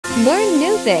Learn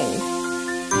new things.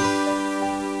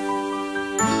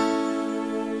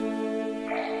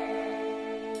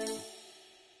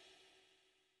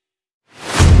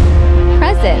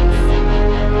 Presents.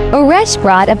 Suresh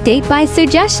brought update by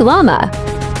Sujesh Lama.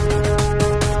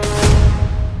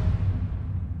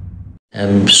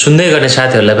 सुन्दै गर्ने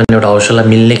साथीहरूलाई पनि एउटा हौसला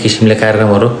मिल्ने किसिमले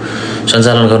कार्यक्रमहरू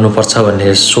सञ्चालन गर्नुपर्छ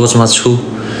भन्ने सोचमा छु।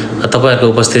 तपाईहरुको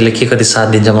उपस्थितिले के कति साथ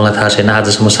दिन्छ मलाई थाहा छैन,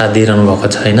 आजसम्म साथ दिइरहनु भएको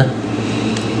छैन।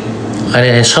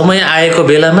 अनि समय आएको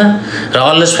बेलामा र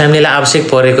अलवेज फ्यामिलीलाई आवश्यक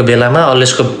परेको बेलामा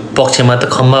अलवेजको पक्षमा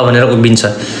त खम्बा भनेर उभिन्छ।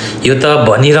 यो त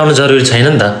भनिरहनु जरुरी छैन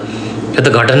नि त, यो त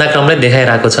घटनाक्रमले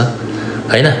देखाइरहेको छ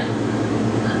हैन।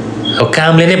 अब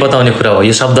कामले नै बताउने कुरा हो,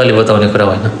 यो शब्दले बताउने कुरा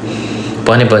होइन।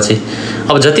 भनेपछि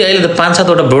अब जति अहिले त 5-7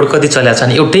 वटा बोर्ड कति चलेका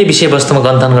छन्, एउटै विषयवस्तुमा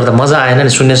गन्थन गर्दा मजा आएन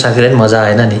नि, सुन्ने साथीलाई पनि मजा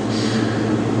आएन नि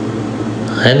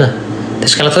हैन।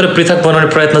 त्यसकारण थोरै पृथक बनाउने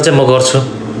प्रयत्न चाहिँ म गर्छु।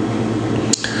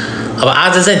 अब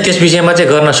आज चाहिँ त्यस विषयमा चाहिँ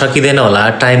गर्न सकिँदैन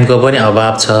होला, टाइमको पनि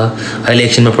अभाव छ। अहिले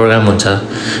एकछिनमा प्रोग्राम हुन्छ,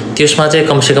 त्यसमा चाहिँ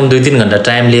कमसेकम 2-3 घण्टा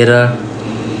टाइम लिएर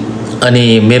अनि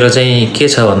मेरो चाहिँ के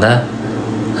छ भन्दा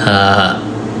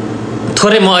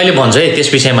थोरै म अहिले भन्छु है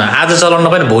त्यस विषयमा। आज चलाउन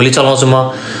पनि भोलि चलाउँछु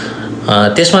म।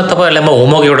 त्यसमा तपाईहरुलाई म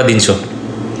होमवर्क एउटा दिन्छु।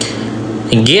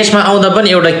 गेस्टमा आउँदा पनि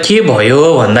एउटा के भयो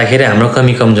भन्दाखेरि हाम्रो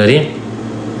कमी कमजोरी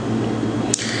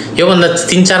योभन्दा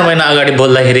 3-4 महिना अगाडि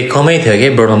बोल्दाखेरि कमै थियो के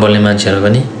ब्रोडमा बोल्ने मान्छेहरू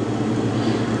पनि।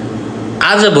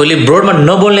 आज भोलि ब्रोडमा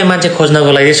नबोल्ने मान्छे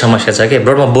खोज्नको लागि समस्या छ के,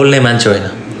 ब्रोडमा बोल्ने मान्छे होइन।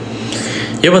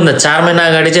 योभन्दा 4 महिना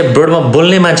अगाडि चाहिँ ब्रोडमा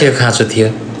बोल्ने मान्छेको खाँचो थियो।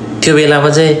 त्यो बेलामा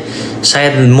चाहिँ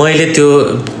सायद मैले त्यो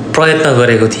प्रयत्न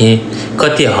गरेको थिएँ।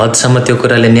 कति हदसम्म त्यो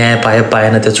कुराले न्याय पायो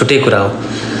पाएन त्यो छुट्टै कुरा हो।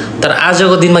 तर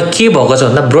आजको दिनमा के भएको छ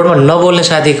भन्दा ब्रोडमा नबोल्ने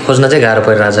साथी खोज्न चाहिँ गाह्रो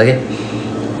परिरहेछ के।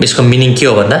 यसको मिनिङ के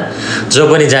हो भन्दा जो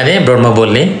पनि जाने ब्रोडमा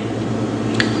बोल्ने,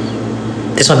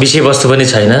 त्यसमा विषयवस्तु पनि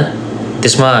छैन,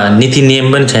 त्यसमा नीति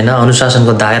नियम पनि छैन,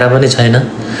 अनुशासनको दायरा पनि छैन,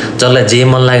 जसलाई जे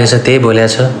मन लागेको छ त्यही बोलेको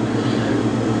छ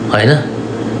हैन।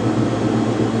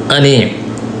 अनि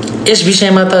यस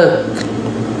विषयमा त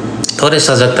थोरै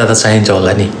सजगता त चाहिन्छ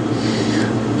होला नि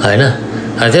हैन।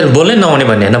 त्यो बोल्नै नहुने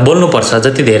भन्ने हैन, बोल्नुपर्छ।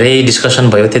 जति धेरै डिस्कसन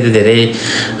भयो त्यति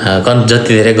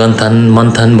धेरै गन्थन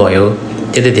मन्थन भयो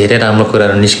त्यति धेरै राम्रो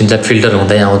कुराहरू निस्किन्छ, फिल्टर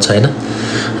हुँदै आउँछ हैन।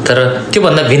 तर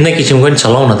त्योभन्दा भिन्न किसिमको पनि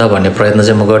चलाउन त भन्ने प्रयत्न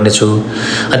चाहिँ म गर्नेछु।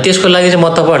 अनि त्यसको लागि चाहिँ म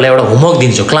तपाईहरुलाई एउटा होमवर्क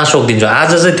दिन्छु, क्लास वर्क दिन्छु।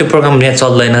 आज चाहिँ त्यो प्रोग्राम यहाँ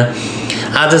चल्दैन।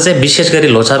 आज चाहिँ विशेष गरी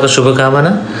लोछारको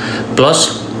शुभकामना प्लस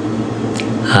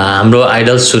हाम्रो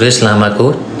आइडल सुरेश लामाको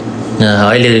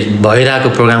अहिले भइरहेको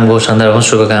प्रोग्रामको सन्दर्भमा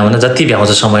शुभकामना। जति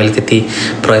भ्याउँछ समयले त्यति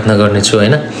प्रयत्न गर्नेछु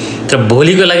हैन। तर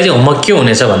भोलिको लागि चाहिँ होमवर्क के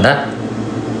हुनेछ भन्दा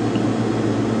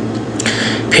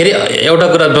फेरि एउटा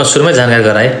कुरा म सुरुमै जानकारी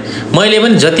गराएँ, मैले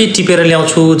पनि जति टिपेर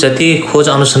ल्याउँछु, जति खोज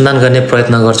अनुसन्धान गर्ने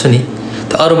प्रयत्न गर्छु नि,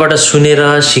 त अरूबाट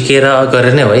सुनेर सिकेर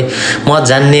गरेर नै हो है। म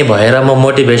जान्ने भएर, म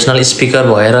मोटिभेसनल स्पिकर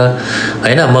भएर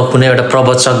हैन, म कुनै एउटा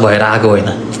प्रवचक भएर आएको होइन।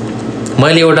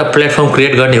 मैले एउटा प्लेटफर्म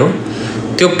क्रिएट गर्ने हो,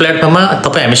 त्यो प्लेटफर्ममा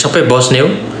तपाईँ हामी सबै बस्ने हो,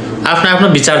 आफ्नो आफ्नो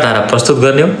विचारधारा प्रस्तुत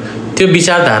गर्ने हो। त्यो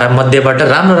विचारधारा मध्येबाट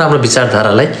राम्रो राम्रो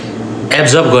विचारधारालाई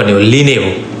एब्जर्ब गर्ने हो, लिने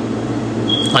हो,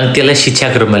 अनि त्यसलाई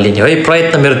शिक्षाको रूपमा लिने हो है।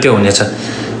 प्रयत्न मेरो त्यो हुनेछ।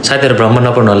 साथीहरू भ्रम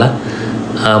नपर्नु होला,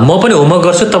 म पनि होमवर्क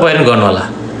गर्छु, तपाईँहरू पनि गर्नु होला।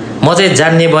 म चाहिँ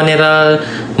जान्ने बनेर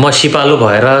म सिपालु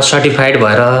भएर सर्टिफाइड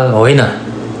भएर होइन,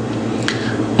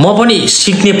 म पनि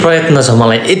सिक्ने प्रयत्न छ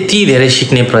मलाई, यति धेरै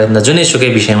सिक्ने प्रयत्न जुनैसुकै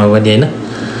विषयमा पनि हैन।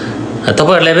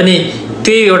 तपाईहरुलाई पनि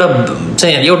त्यही एउटा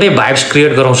चाहिँ एउटै भाइब्स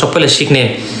क्रिएट गरौँ, सबैले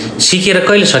सिकेर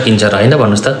कहिले सकिन्छ र हैन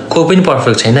भन्नुस् त, कोही पनि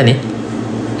पर्फेक्ट छैन नि।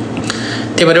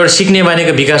 त्यही भएर एउटा सिक्ने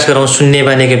बानीको विकास गरौँ, सुन्ने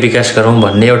बानीको विकास गरौँ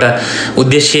भन्ने एउटा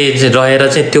उद्देश्य रहेर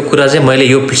चाहिँ त्यो कुरा चाहिँ मैले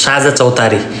यो साझा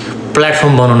चौतारी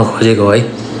प्लेटफर्म बनाउन खोजेको है।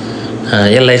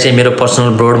 यसलाई चाहिँ मेरो पर्सनल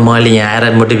बोर्ड मैले यहाँ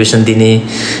आएर मोटिभेसन दिने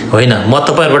होइन, म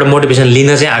तपाईहरुबाट मोटिभेसन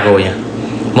लिन चाहिँ आएको हो। यहाँ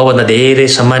मभन्दा धेरै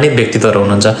सम्मानित व्यक्तित्वहरू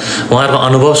हुनुहुन्छ, उहाँहरूको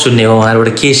अनुभव सुन्ने हो,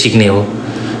 उहाँहरूबाट के सिक्ने हो,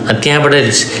 अनि त्यहाँबाट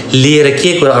लिएर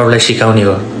के कुरा अरूलाई सिकाउने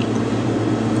हो।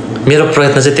 मेरो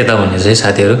प्रयत्न चाहिँ त्यता हुनेछ है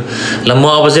साथीहरू। ल म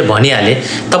अब चाहिँ भनिहालेँ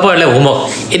तपाईहरुलाई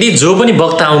होमवर्क। यदि जो पनि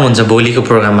वक्ता आउनुहुन्छ भोलिको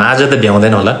प्रोग्राममा, आज त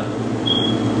भ्याउँदैन होला,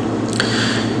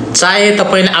 चाहे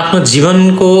तपाईले आफ्नो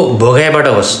जीवनको भोगाइबाट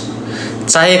होस्,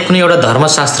 चाहे कुनै एउटा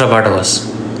धर्मशास्त्रबाट होस्,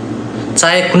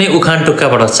 चाहे कुनै उखान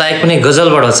टुक्काबाट होस्, चाहे कुनै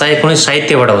गजलबाट होस्, चाहे कुनै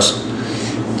साहित्यबाट होस्,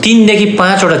 3 देखि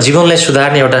 5 वटा जीवनलाई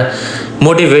सुधार्ने एउटा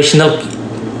मोटिभेसनल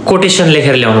कोटेसन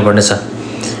लेखेर ल्याउनु पर्ने छ।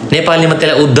 नेपालीमा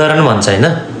त्यसलाई उदाहरण भन्छ हैन,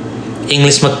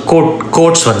 इंग्लिशमा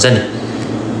कोट्स भन्छ नि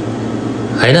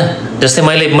हैन। जस्तै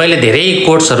मैले धेरै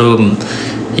कोट्सहरु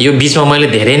यो बीचमा मैले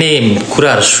धेरै नै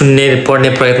कुराहरु सुन्ने पढ्ने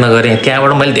प्रयत्न गरेँ,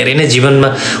 त्यहाँबाट मैले धेरै नै जीवनमा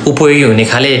उपयोगी हुने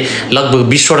खाले लगभग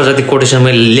 20 वटा जति कोटेसन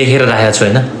मैले लेखेर राखेको छु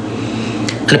हैन।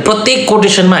 अनि प्रत्येक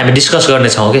कोटेसनमा हामी डिस्कस गर्ने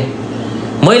छौं के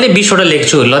मैले 20 वटा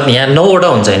लेख्छु ल यहाँ 9 वटा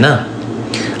हुन्छ हैन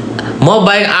म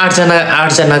बाहेक 8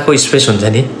 जनाको स्पेस हुन्छ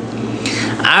नि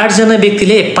 8 जना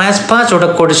व्यक्तिले 5 वटा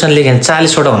कोटेसन लेखे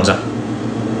 40 वटा हुन्छ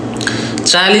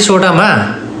 40 वटामा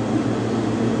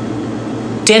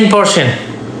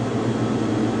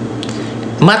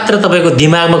 10% मात्र तपाईको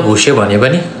दिमागमा घुस्यो भने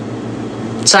पनि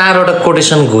 4 वटा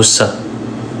कोटेसन घुस्छ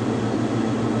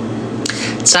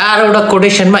 4 वटा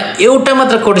कोटेसनमा एउटा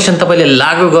मात्र कोटेसन तपाईले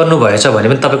लागू गर्नु भएछ भने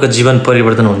पनि तपाईको जीवन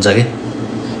परिवर्तन हुन्छ के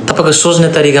तपाईको सोच्ने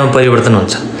तरिकामा परिवर्तन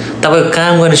हुन्छ तपाईको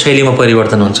काम गर्ने शैलीमा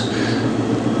परिवर्तन हुन्छ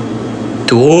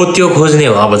त्यो खोज्ने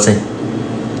हो अब चाहिँ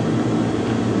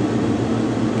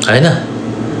हैन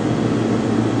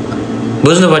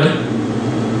बुझ्नु पर्यो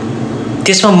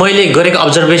त्यसमा मैले गरेको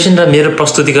अब्जर्भेसन र मेरो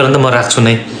प्रस्तुतिकरण त म राख्छु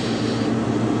नै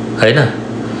हैन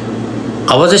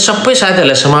अब चाहिँ सबै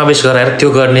साथीहरुलाई समावेश गराएर त्यो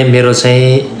गर्ने मेरो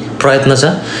चाहिँ प्रयत्न छ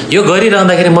यो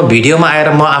गरिरहँदाखेरि म भिडियोमा आएर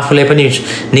म आफूलाई पनि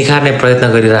निखार्ने प्रयत्न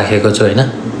गरिराखेको छु हैन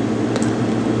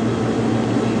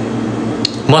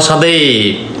म सधैँ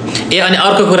अनि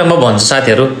अर्को कुरा म भन्छु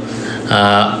साथीहरु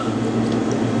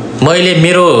मैले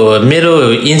मेरो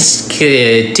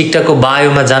टिकटकको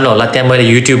बायोमा जानु होला त्यहाँ मैले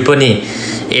युट्युब पनि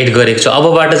एड गरेको छु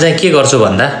अबबाट चाहिँ के गर्छु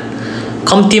भन्दा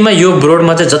कम्तिमा यो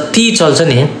ब्रोडमा चाहिँ जति चल्छ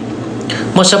नि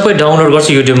म सबै डाउनलोड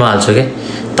गर्छु युट्युबमा हाल्छु के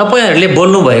तपाईहरुले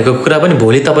बोल्नु भएको कुरा पनि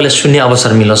भोलि तपाईलाई सुन्ने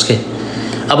अवसर मिलोस् के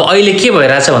अब अहिले के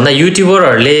भइराछ भन्दा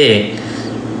युट्युबरहरुले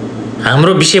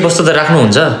हाम्रो विषयवस्तु त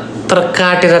राख्नुहुन्छ तर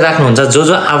काटेर राख्नुहुन्छ जो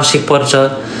आवश्यक पर्छ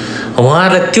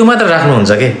उहाँहरुले त्यो मात्र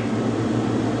राख्नुहुन्छ के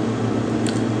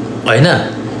हैन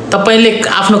तपाईले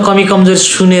आफ्नो कमी कमजोरी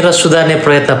सुनेर सुधार्ने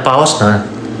प्रयत्न पाओस् न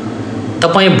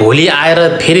तपाई भोलि आएर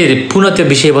फेरि पुनः त्यो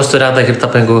विषयवस्तु राख्दाखेरि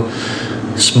तपाईको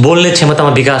बोल्ने क्षमतामा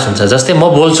विकास हुन्छ जस्तै म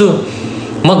बोल्छु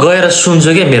म गएर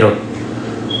सुन्छु के मेरो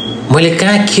मैले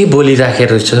कहाँ के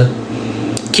बोलिराखेको छु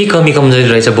के कमी कमजोरी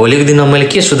रहेछ भोलिको दिनमा मैले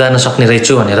के सुधार्न सक्ने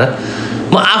रहेछु भनेर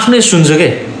म आफ्नै सुन्छु के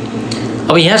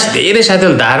अब यहाँ धेरै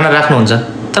साथीहरुले धारणा राख्नुहुन्छ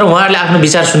तर उहाँहरुले आफ्नो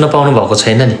विचार सुन्न पाउनु भएको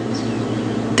छैन नि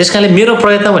त्यसकारणले मेरो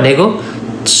प्रयत्न भनेको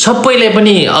सबैलाई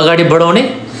पनि अगाडि बढाउने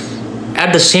एट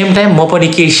द सेम टाइम म पनि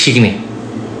केही सिक्ने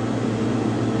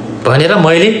भनेर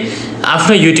मैले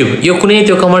आफ्नो युट्युब यो कुनै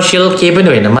त्यो कमर्शियल केही पनि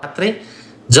होइन मात्रै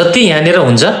जति यहाँनिर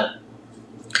हुन्छ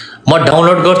म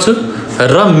डाउनलोड गर्छु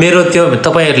र मेरो त्यो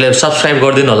तपाईहरुले सब्स्क्राइब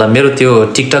गर्दिनु होला मेरो त्यो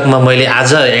टिकटकमा मैले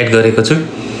आज एड गरेको छु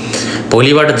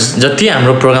भोलिबाट जति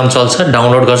हाम्रो प्रोग्राम चल्छ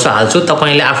डाउनलोड गर्छु हाल्छु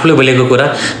तपाईले आफूले बोलेको कुरा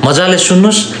मजाले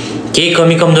सुन्नुस् केही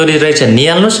कमी कमजोरी रहेछ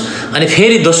निहाल्नुस् अनि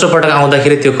फेरि दोस्रो पटक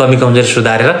आउँदाखेरि त्यो कमी कमजोरी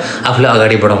सुधारेर आफूले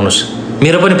अगाडि बढाउनुस्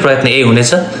मेरो पनि प्रयत्न यही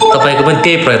हुनेछ तपाईको पनि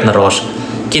त्यही प्रयत्न रहोस्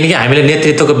किनकि हामीले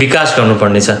नेतृत्वको विकास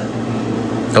गर्नुपर्ने छ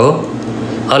हो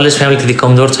अलवेज फ्यामिली त्यति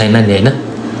कमजोर छैन नि हैन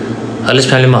अलवेज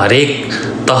फ्यामिलीमा हरेक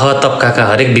तह तबकाका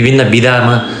हरेक विभिन्न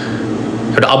विधामा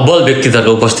एउटा अब्बल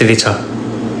व्यक्तित्वको उपस्थिति छ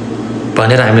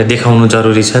भनेर हामीले देखाउनु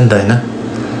जरुरी छ नि त हैन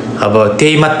अब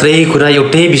त्यही मात्रै कुरा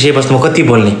एउटै विषयवस्तुमा कति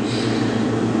बोल्ने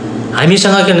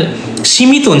हामीसँग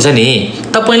सीमित हुन्छ नि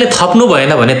तपाईले थप्नु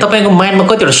भएन भने तपाईको माइन्डमा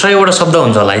कतिवटा 100 वटा शब्द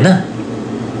हुन्छ होला हैन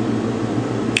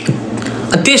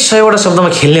त्यही 100 वटा शब्दमा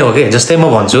खेल्ने हो के जस्तै म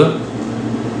भन्छु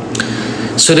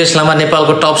सुरेश लामा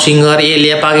नेपालको टप सिंगर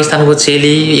एलिया पाकिस्तानको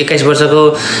चेली 21 वर्षको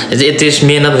यति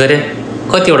मेहनत गरे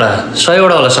कतिवटा 100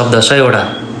 वटा होला शब्द 100 वटा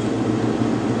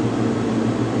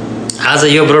आज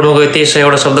यो ब्रोडमा गयो त्यही 100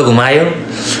 वटा शब्द घुमायो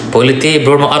भोलि त्यही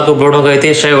ब्रोडमा अर्को ब्रोडमा गयो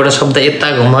त्यही 100 वटा शब्द यता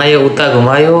घुमायो उता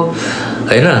घुमायो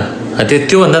हैन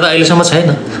त्यो भन्दा त अहिलेसम्म छैन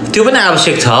त्यो पनि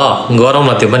आवश्यक छ गरौँ न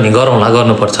त्यो पनि गरौँला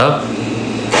गर्नुपर्छ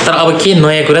तर अब के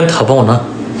नयाँ कुरा नि थपौँ न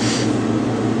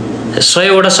 100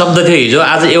 वटा शब्द थियो हिजो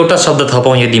आज एउटा शब्द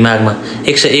थपौँ यो दिमागमा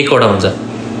 101 वटा हुन्छ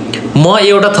म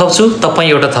एउटा थप्छु तपाई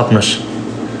एउटा थप्नुस्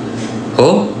हो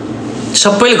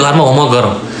सबैले घरमा होमवर्क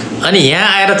गरौँ अनि यहाँ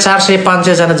आएर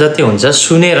 400-500 जना जति हुन्छ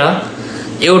सुनेर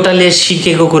एउटाले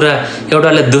सिकेको कुरा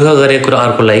एउटाले दुःख गरेको कुरा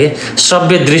अर्कोलाई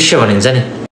श्रव्य दृश्य भनिन्छ नि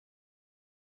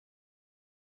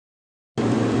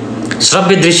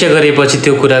श्रव्य दृश्य गरेपछि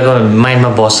त्यो कुराको माइन्डमा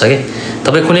बस्छ के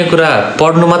तपाई कुनै कुरा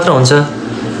पढ्नु मात्र हुन्छ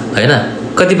हैन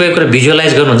कतिपय कुरा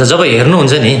भिजुअलाइज गर्नुहुन्छ जब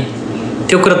हेर्नुहुन्छ नि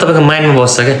त्यो कुरा तपाईको माइन्डमा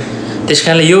बस्छ के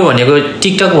त्यसकारणले यो भनेको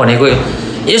टिकटक भनेको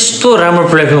यस्तो राम्रो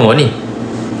प्लेटफर्म हो नि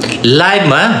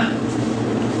लाइभमा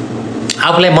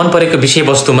आफूलाई मन परेको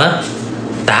विषयवस्तुमा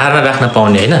धारणा राख्न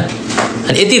पाउने हैन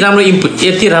अनि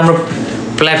यति राम्रो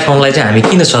प्लेटफर्मलाई चाहिँ हामी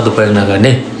किन सदुपयोग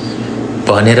नगर्ने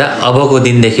भनेर अबको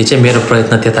दिनदेखि चाहिँ मेरो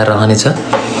प्रयत्न त्यता रहनेछ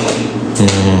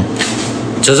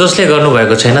जसले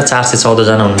गर्नुभएको छैन 414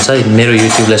 जना हुनुहुन्छ मेरो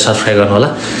युट्युबलाई सब्स्क्राइब गर्नु होला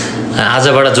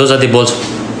आजबाट जो जति बोल्छ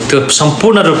त्यो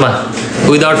सम्पूर्ण रूपमा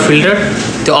विदाउट फिल्टर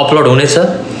त्यो अपलोड हुनेछ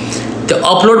त्यो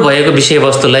अपलोड भएको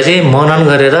विषयवस्तुलाई चाहिँ मनन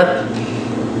गरेर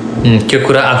त्यो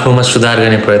कुरा आफूमा सुधार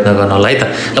गर्ने प्रयत्न गर्नु होला है त।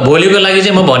 ल भोलिको लागि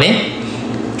चाहिँ म भने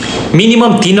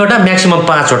मिनिमम 3वटा म्याक्सिमम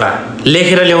 5वटा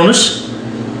लेखेर ल्याउनुस्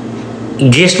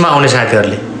गेस्टमा आउने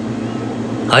साथीहरूले,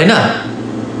 होइन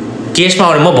गेस्टमा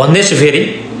आउने। म भन्दैछु फेरि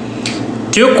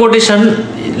त्यो कोटेसन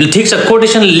ठिक छ,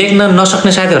 कोटेसन लेख्न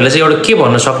नसक्ने साथीहरूले चाहिँ एउटा के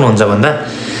भन्न सक्नुहुन्छ भन्दा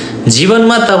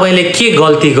जीवनमा तपाईँले के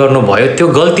गल्ती गर्नुभयो त्यो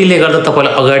गल्तीले गर्दा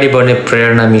तपाईँलाई अगाडि बढ्ने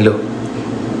प्रेरणा मिल्यो।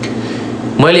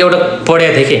 मैले एउटा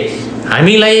पढेको थिएँ कि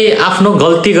हामीलाई आफ्नो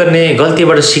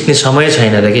गल्तीबाट सिक्ने समय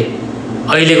छैन र कि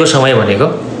अहिलेको समय भनेको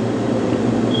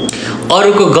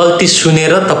अरूको गल्ती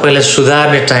सुनेर तपाईँलाई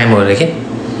सुधार्ने टाइम हो रे के।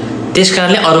 त्यस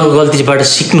कारणले अरूको गल्तीबाट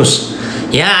सिक्नुस्।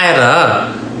 यहाँ आएर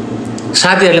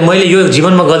साथीहरूले मैले यो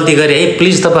जीवनमा गल्ती गरेँ है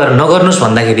प्लिज तपाईँहरू नगर्नुहोस्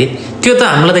भन्दाखेरि त्यो त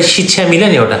हामीलाई त शिक्षा मिल्यो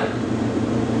नि एउटा,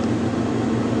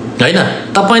 होइन?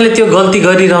 तपाईँले त्यो गल्ती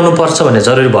गरिरहनु पर्छ भन्ने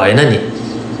जरुरी भएन नि,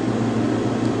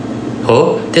 हो?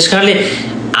 त्यस कारणले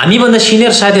हामीभन्दा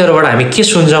सिनियर साथीहरूबाट हामी के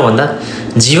सुन्छौँ भन्दा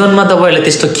जीवनमा तपाईँले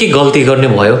त्यस्तो के गल्ती गर्ने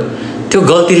भयो त्यो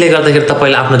गल्तीले गर्दाखेरि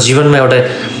तपाईँले आफ्नो जीवनमा एउटा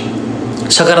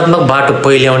सकारात्मक बाटो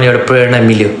पहिल्याउने एउटा प्रेरणा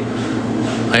मिल्यो,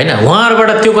 होइन? उहाँहरूबाट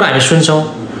त्यो कुरा हामी सुन्छौँ।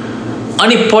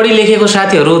 अनि पढी लेखेको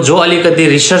साथीहरू जो अलिकति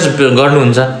रिसर्च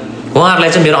गर्नुहुन्छ उहाँहरूलाई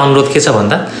चाहिँ मेरो अनुरोध के छ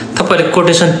भन्दा तपाईँले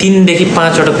कोटेसन 3 देखि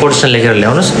 5वटा कोटेसन लेखेर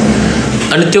ल्याउनुहोस्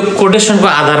अनि त्यो कोटेसनको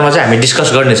आधारमा चाहिँ हामी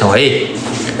डिस्कस गर्नेछौँ है।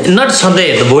 नट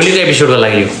सधैँ भोलिको एपिसोडको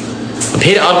लागि,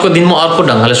 फेरि अर्को दिन म अर्को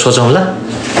ढङ्गले सोचौँला।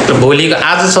 र भोलिको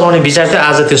आज चलाउने विचार चाहिँ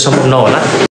आज त्यो सम्भव नहोला।